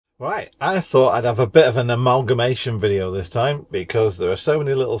Right, I thought I'd have a bit of an amalgamation video this time because there are so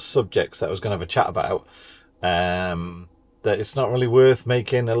many little subjects that I was going to have a chat about that it's not really worth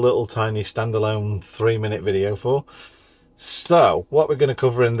making a little tiny standalone 3-minute video for. So what we're going to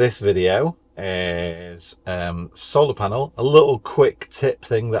cover in this video is solar panel, a little quick tip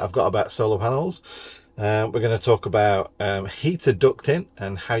thing that I've got about solar panels. We're going to talk about heater ducting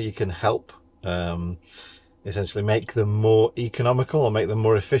and how you can help essentially make them more economical or make them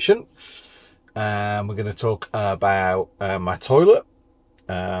more efficient. We're going to talk about my toilet,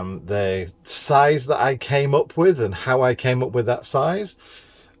 the size that I came up with and how I came up with that size,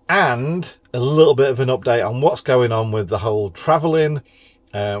 and a little bit of an update on what's going on with the whole traveling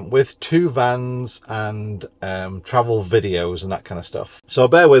with 2 vans and travel videos and that kind of stuff. So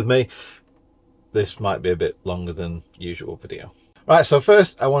bear with me, this might be a bit longer than usual video. Right, so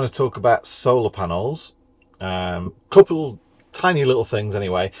first I want to talk about solar panels. Couple tiny little things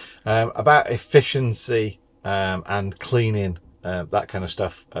anyway, about efficiency and cleaning, that kind of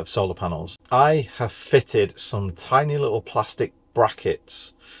stuff of solar panels. I have fitted some tiny little plastic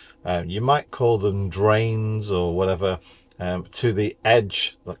brackets, you might call them drains or whatever, to the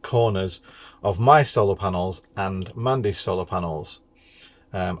edge, the corners of my solar panels and Mandy's solar panels.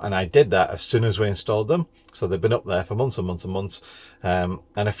 And I did that as soon as we installed them, so they've been up there for months and months and months. And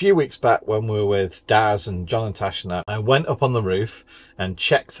a few weeks back when we were with Daz and John and Tash and that, I went up on the roof and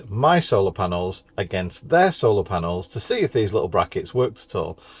checked my solar panels against their solar panels to see if these little brackets worked at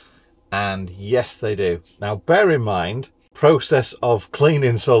all, and yes they do. Now bear in mind, process of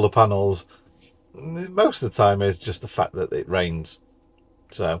cleaning solar panels most of the time is just the fact that it rains.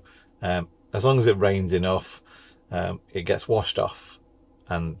 So as long as it rains enough, it gets washed off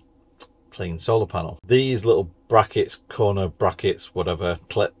and clean solar panel. These little brackets, corner brackets, whatever,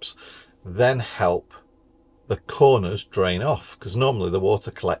 clips, then help the corners drain off, because normally the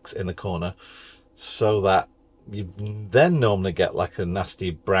water collects in the corner, so that you then normally get like a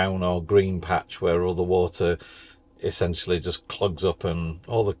nasty brown or green patch where all the water essentially just clogs up and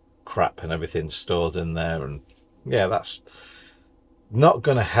all the crap and everything stores in there. And yeah, that's not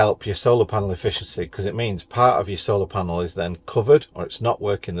going to help your solar panel efficiency, because it means part of your solar panel is then covered, or it's not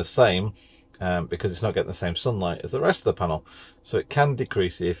working the same because it's not getting the same sunlight as the rest of the panel. So it can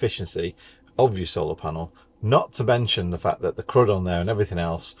decrease the efficiency of your solar panel, not to mention the fact that the crud on there and everything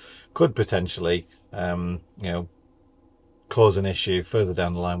else could potentially you know, cause an issue further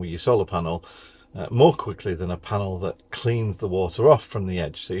down the line with your solar panel more quickly than a panel that cleans the water off from the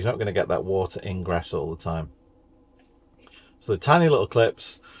edge. So you're not going to get that water ingress all the time. So the tiny little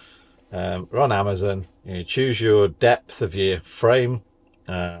clips are on Amazon. You choose your depth of your frame,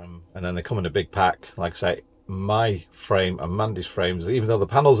 and then they come in a big pack. Like I say, my frame and Mandy's frames, even though the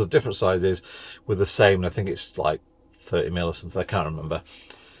panels are different sizes, were the same. I think it's like 30mm or something, I can't remember.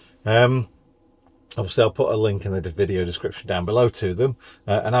 Obviously I'll put a link in the video description down below to them,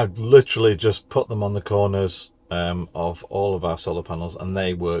 and I've literally just put them on the corners of all of our solar panels, and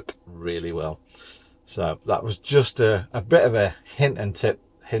they work really well. So that was just a bit of a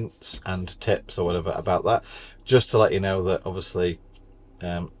hints and tips or whatever about that, just to let you know that obviously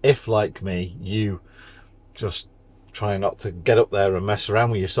if, like me, you just try not to get up there and mess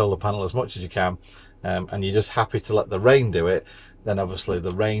around with your solar panel as much as you can, and you're just happy to let the rain do it, then obviously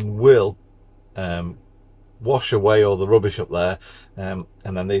the rain will wash away all the rubbish up there, and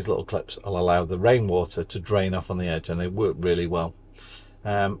then these little clips will allow the rainwater to drain off on the edge, and they work really well.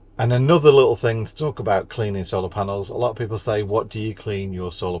 And another little thing to talk about cleaning solar panels, a lot of people say, what do you clean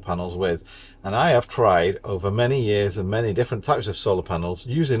your solar panels with? And I have tried over many years and many different types of solar panels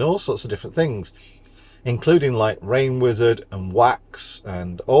using all sorts of different things, including like Rain Wizard and wax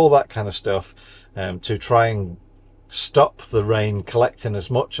and all that kind of stuff, to try and stop the rain collecting as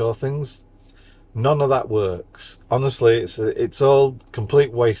much or things. None of that works. Honestly, it's all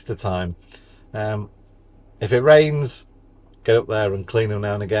complete waste of time. If it rains, get up there and clean them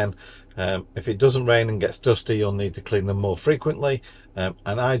now and again. If it doesn't rain and gets dusty, you'll need to clean them more frequently, and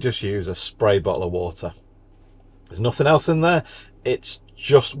I just use a spray bottle of water. There's nothing else in there, it's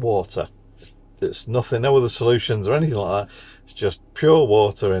just water. There's nothing, no other solutions or anything like that. It's just pure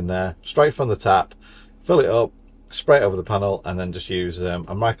water in there, straight from the tap. Fill it up, spray it over the panel, and then just use a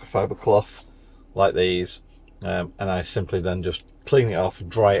microfiber cloth like these, and I simply then just clean it off,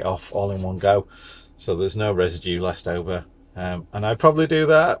 dry it off all in one go, so there's no residue left over. And I probably do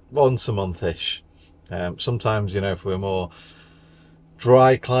that once a month-ish. Sometimes, you know, if we're more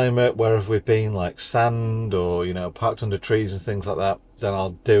dry climate, wherever we've been, like sand or, you know, parked under trees and things like that, then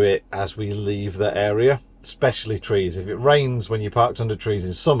I'll do it as we leave the area, especially trees. If it rains when you're parked under trees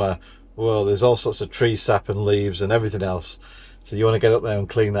in summer, well, there's all sorts of tree sap and leaves and everything else So you want to get up there and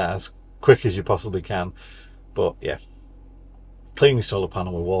clean that as quick as you possibly can. But yeah, clean your solar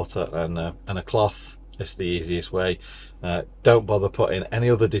panel with water and a cloth. It's the easiest way. Don't bother putting any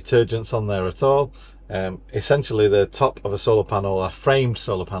other detergents on there at all. Essentially the top of a solar panel, a framed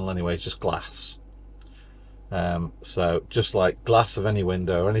solar panel anyway, is just glass. So just like glass of any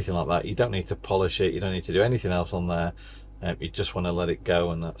window or anything like that, you don't need to polish it, you don't need to do anything else on there. You just want to let it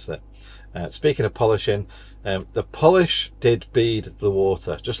go, and that's it. Speaking of polishing, the polish did bead the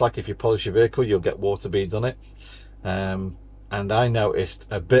water. Just like if you polish your vehicle, you'll get water beads on it. And I noticed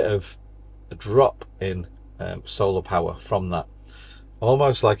a bit of a drop in solar power from that,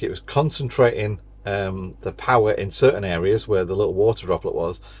 almost like it was concentrating the power in certain areas where the little water droplet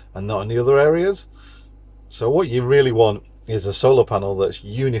was, and not in the other areas. So what you really want is a solar panel that's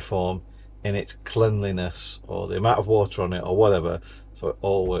uniform in its cleanliness, or the amount of water on it, or whatever, so it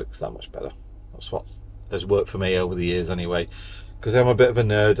all works that much better. That's what has worked for me over the years anyway, because I'm a bit of a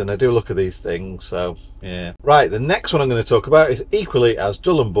nerd and I do look at these things. So yeah. Right, the next one I'm going to talk about is equally as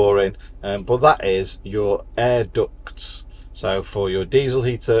dull and boring, but that is your air ducts. So for your diesel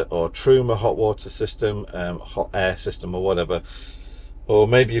heater or Truma hot water system, hot air system or whatever, or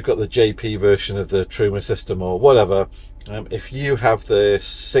maybe you've got the JP version of the Truma system or whatever, if you have the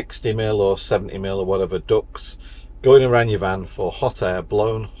 60mm or 70mm or whatever ducts going around your van for hot air,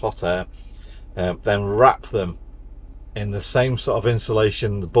 blown hot air, then wrap them in the same sort of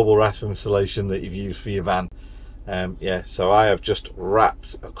insulation, the bubble wrap insulation that you've used for your van. Yeah, so I have just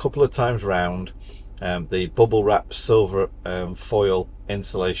wrapped a couple of times round the bubble wrap silver foil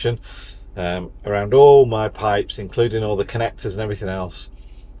insulation around all my pipes, including all the connectors and everything else.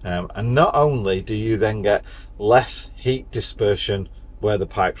 And not only do you then get less heat dispersion where the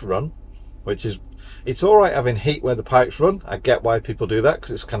pipes run, which is, it's all right having heat where the pipes run. I get why people do that,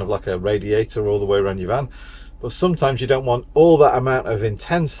 because it's kind of like a radiator all the way around your van. But sometimes you don't want all that amount of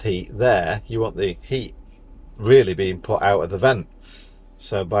intense heat there. You want the heat really being put out of the vent.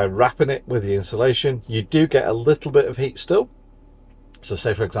 So by wrapping it with the insulation, you do get a little bit of heat still. So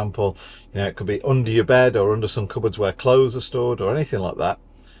say for example, it could be under your bed or under some cupboards where clothes are stored or anything like that.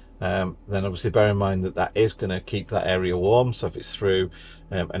 Then obviously bear in mind that that is going to keep that area warm. So if it's through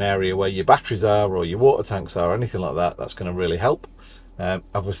an area where your batteries are or your water tanks are or anything like that, that's going to really help.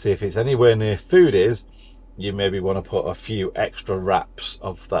 Obviously if it's anywhere near food is, you maybe want to put a few extra wraps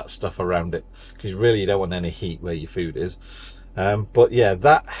of that stuff around it, because really you don't want any heat where your food is. But yeah,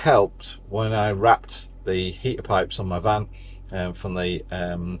 that helped when I wrapped the heater pipes on my van from the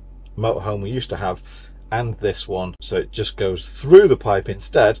motorhome we used to have, and this one, so it just goes through the pipe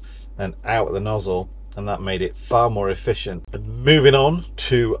instead and out the nozzle, and that made it far more efficient. And moving on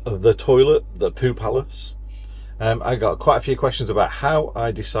to the toilet, the poo palace, I got quite a few questions about how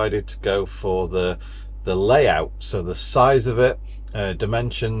I decided to go for the layout, so the size of it,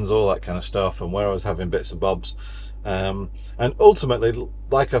 dimensions, all that kind of stuff, and where I was having bits and bobs. And ultimately,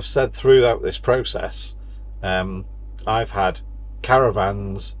 like I've said throughout this process, I've had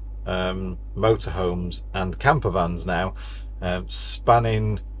caravans, motorhomes and camper vans now,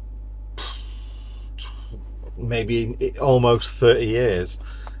 spanning maybe almost 30 years,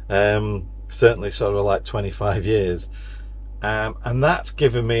 certainly sort of like 25 years, and that's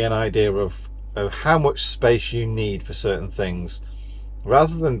given me an idea of how much space you need for certain things.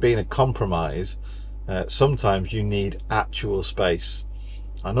 Rather than being a compromise, sometimes you need actual space.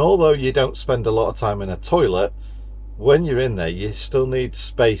 And although you don't spend a lot of time in a toilet, when you're in there you still need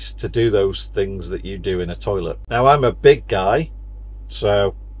space to do those things that you do in a toilet. Now I'm a big guy,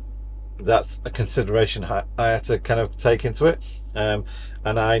 so that's a consideration I had to kind of take into it, and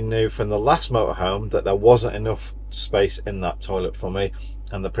I knew from the last motorhome that there wasn't enough space in that toilet for me,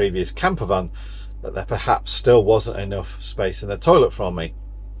 and the previous camper van that there perhaps still wasn't enough space in the toilet for me.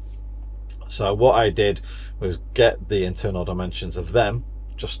 So what I did was get the internal dimensions of them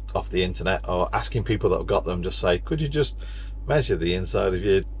just off the internet, or asking people that have got them, just say, could you just measure the inside of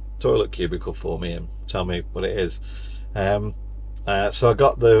your toilet cubicle for me and tell me what it is. So I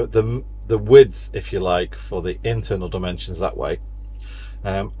got the width, if you like, for the internal dimensions that way,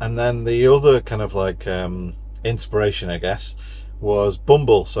 and then the other kind of like inspiration, I guess, was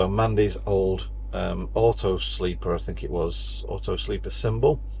Bumble, so Mandy's old auto sleeper, I think it was auto sleeper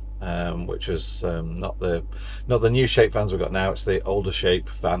symbol, which was not the new shape vans we've got now, it's the older shape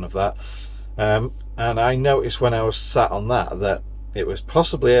van of that. And I noticed when I was sat on that it was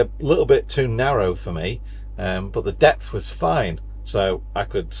possibly a little bit too narrow for me, but the depth was fine, so I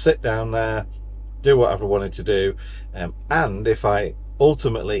could sit down there, do whatever I wanted to do, and if I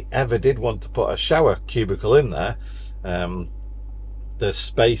ultimately ever did want to put a shower cubicle in there, then there's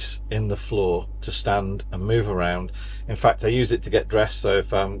space in the floor to stand and move around. In fact, I use it to get dressed, so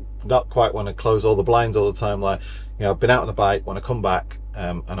if I'm not quite want to close all the blinds all the time, like, you know, I've been out on a bike, want to come back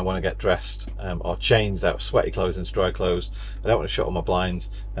and I want to get dressed or changed out of sweaty clothes into dry clothes, I don't want to shut all my blinds,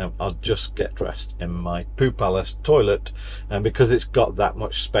 I'll just get dressed in my poo palace toilet, because it's got that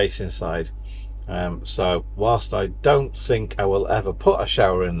much space inside. So whilst I don't think I will ever put a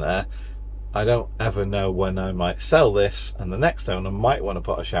shower in there, I don't ever know when I might sell this and the next owner might want to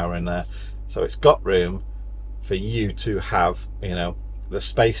put a shower in there. So it's got room for you to have, you know, the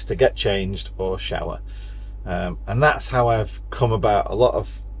space to get changed or shower. And that's how I've come about a lot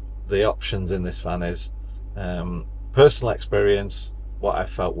of the options in this van is personal experience, what I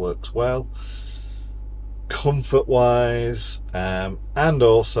felt works well, comfort wise, and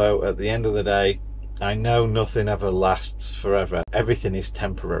also at the end of the day, I know nothing ever lasts forever. Everything is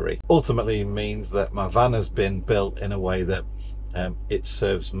temporary. Ultimately means that my van has been built in a way that it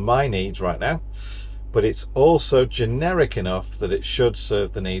serves my needs right now, but it's also generic enough that it should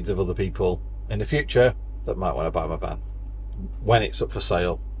serve the needs of other people in the future that might want to buy my van when it's up for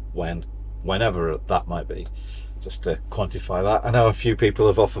sale, whenever that might be. Just to quantify that, I know a few people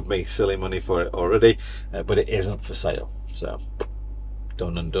have offered me silly money for it already, but it isn't for sale. So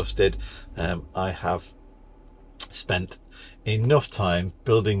done and dusted. I have spent enough time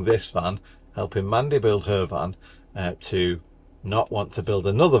building this van, helping Mandy build her van, to not want to build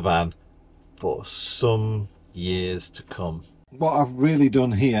another van for some years to come. What I've really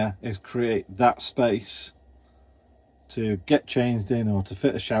done here is create that space to get changed in, or to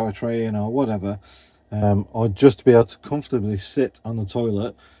fit a shower tray in, or whatever, or just to be able to comfortably sit on the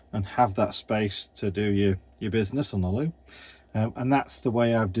toilet and have that space to do your business on the loo. And that's the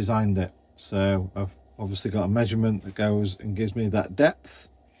way I've designed it. So I've obviously got a measurement that goes and gives me that depth,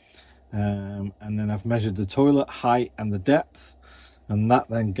 and then I've measured the toilet height and the depth, and that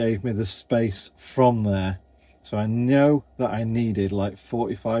then gave me the space from there. So I know that I needed like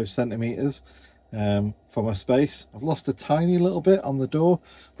 45 centimeters for my space. I've lost a tiny little bit on the door,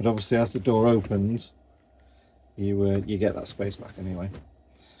 but obviously as the door opens, you get that space back anyway.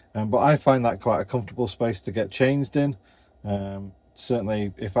 But I find that quite a comfortable space to get changed in.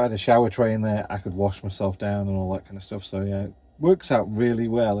 Certainly if I had a shower tray in there, I could wash myself down and all that kind of stuff. So yeah, it works out really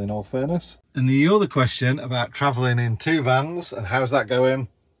well in all fairness. And the other question about traveling in two vans and how's that going?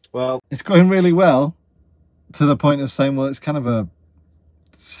 Well, it's going really well, to the point of saying, well, it's kind of a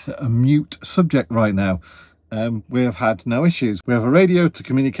mute subject right now. We have had no issues. We have a radio to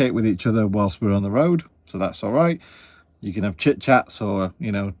communicate with each other whilst we're on the road, so that's all right. You can have chit chats, or,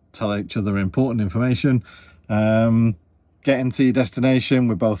 you know, tell each other important information. Getting to your destination,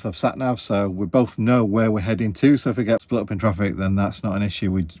 we both have sat nav, so we both know where we're heading to. So if we get split up in traffic, then that's not an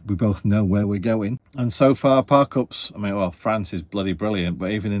issue. We both know where we're going. And so far, park ups, I mean, well, France is bloody brilliant, but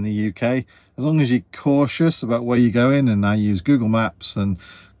even in the UK, as long as you're cautious about where you're going, and I use Google Maps and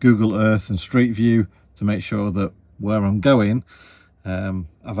Google Earth and Street View to make sure that where I'm going,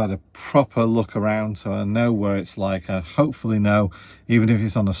 I've had a proper look around, so I know where it's like. I hopefully know, even if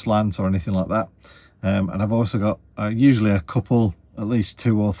it's on a slant or anything like that. And I've also got usually a couple, at least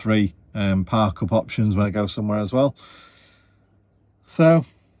 2 or 3 park up options when I go somewhere as well. So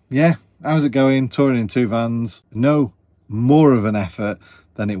yeah, how's it going? Touring in 2 vans, no more of an effort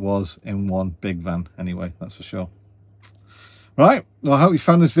than it was in one big van anyway, that's for sure. Right, well, I hope you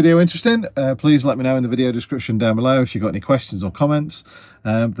found this video interesting. Please let me know in the video description down below if you've got any questions or comments.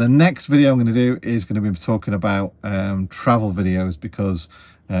 The next video I'm going to do is going to be talking about travel videos, because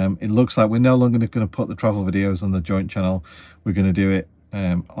it looks like we're no longer going to put the travel videos on the joint channel. We're going to do it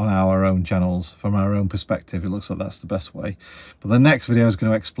on our own channels from our own perspective. It looks like that's the best way. But the next video is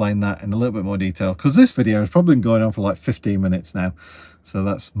going to explain that in a little bit more detail, because this video has probably been going on for like 15 minutes now. So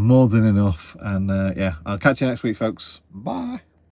that's more than enough. And yeah, I'll catch you next week, folks. Bye.